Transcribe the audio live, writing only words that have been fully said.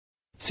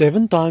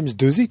7 times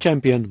Dusi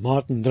champion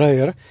Martin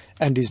Dreyer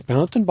and his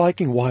mountain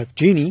biking wife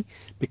Jeannie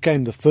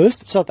became the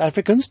first South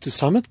Africans to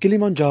summit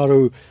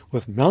Kilimanjaro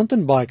with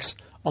mountain bikes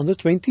on the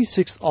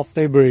 26th of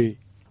February.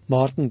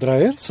 Martin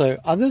Dreyer says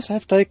others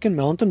have taken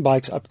mountain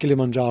bikes up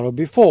Kilimanjaro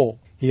before.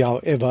 He,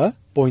 however,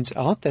 points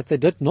out that they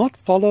did not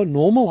follow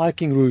normal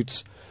hiking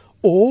routes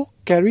or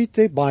carried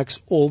their bikes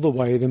all the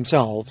way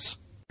themselves.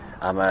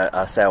 I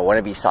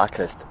wannabe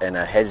cyclist and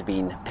a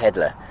has-been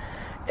paddler.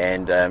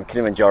 And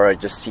Kilimanjaro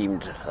just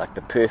seemed like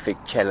the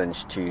perfect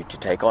challenge to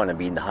take on and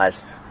being the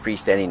highest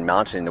freestanding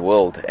mountain in the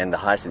world and the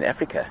highest in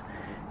Africa.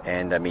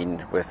 And I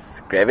mean, with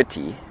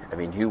gravity,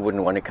 who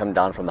wouldn't want to come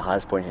down from the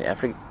highest point in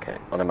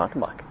Africa on a mountain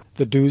bike?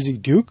 The Dusi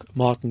Duke,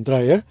 Martin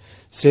Dreyer,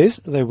 says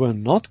they were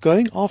not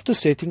going after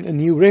setting a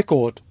new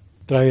record.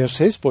 Dreyer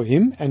says for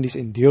him and his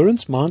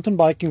endurance mountain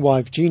biking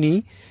wife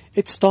Jeannie,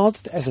 it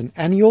started as an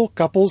annual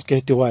couples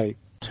getaway.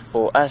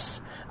 For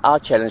us, our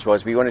challenge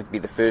was we wanted to be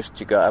the first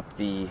to go up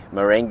the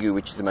Marangu,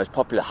 which is the most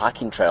popular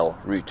hiking trail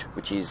route,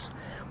 which is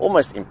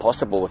almost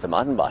impossible with a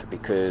mountain bike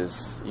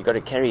because you've got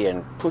to carry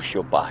and push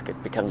your bike.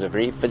 It becomes a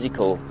very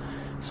physical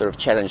sort of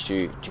challenge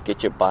to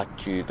get your bike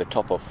to the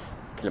top of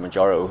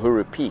Kilimanjaro,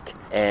 Uhuru Peak.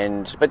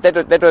 But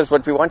that was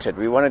what we wanted.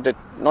 We wanted it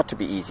not to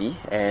be easy,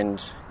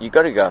 and you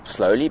got to go up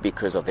slowly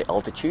because of the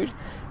altitude.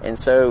 And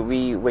so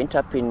we went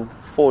up in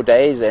 4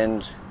 days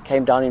and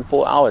came down in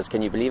 4 hours.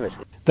 Can you believe it?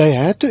 They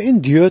had to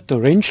endure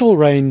torrential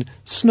rain,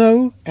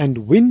 snow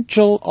and wind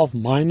chill of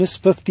minus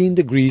 15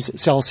 degrees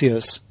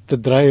Celsius. The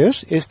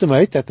Dreyers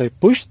estimate that they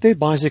pushed their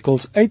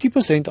bicycles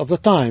 80% of the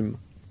time.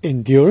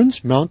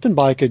 Endurance mountain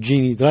biker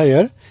Jeannie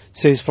Dreyer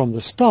says from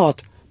the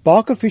start,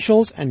 park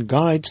officials and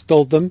guides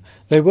told them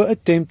they were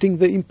attempting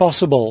the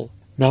impossible.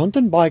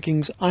 Mountain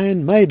biking's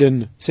Iron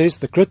Maiden says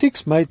the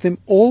critics made them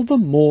all the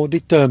more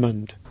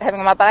determined.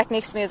 Having my bike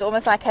next to me is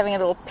almost like having a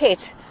little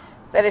pet.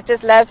 That it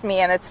just loved me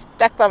and it's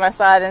stuck by my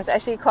side, and it's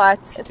actually quite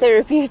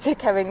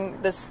therapeutic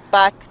having this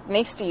bike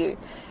next to you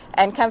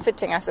and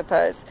comforting, I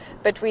suppose.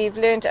 But we've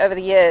learned over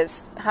the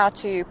years how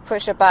to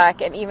push a bike,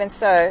 and even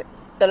so,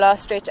 the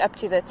last stretch up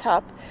to the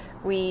top,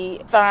 we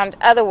found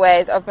other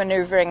ways of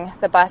manoeuvring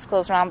the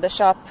bicycles around the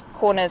sharp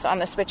corners on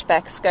the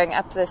switchbacks going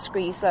up the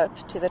scree slope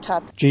to the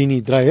top.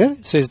 Jeannie Dreyer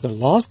says the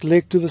last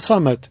leg to the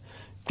summit,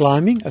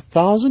 climbing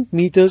 1,000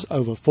 meters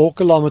over 4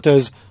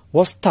 kilometers,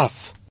 was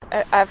tough.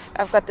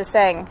 I've got the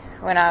saying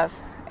when I'm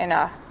in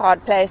a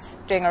hard place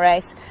doing a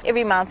race,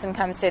 every mountain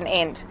comes to an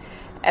end.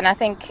 And I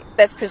think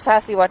that's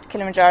precisely what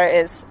Kilimanjaro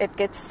is. It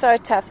gets so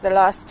tough, the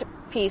last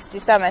piece to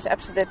summit up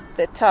to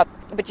the top.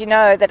 But you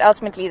know that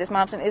ultimately this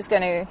mountain is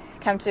going to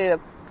come to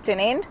an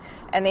end,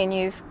 and then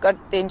you've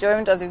got the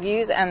enjoyment of the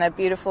views and the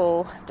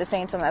beautiful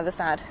descent on the other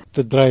side.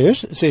 The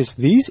Dreyers says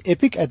these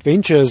epic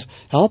adventures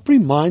help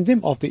remind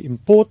them of the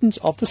importance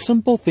of the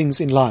simple things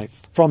in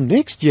life. From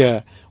next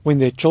year, when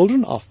their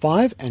children are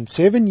 5 and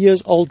 7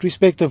 years old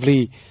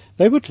respectively,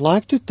 they would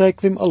like to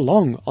take them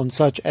along on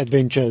such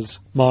adventures.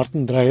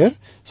 Martin Dreyer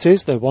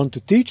says they want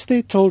to teach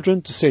their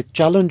children to set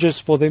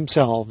challenges for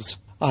themselves.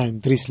 I'm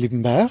Dries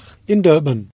Liebenberg in Durban.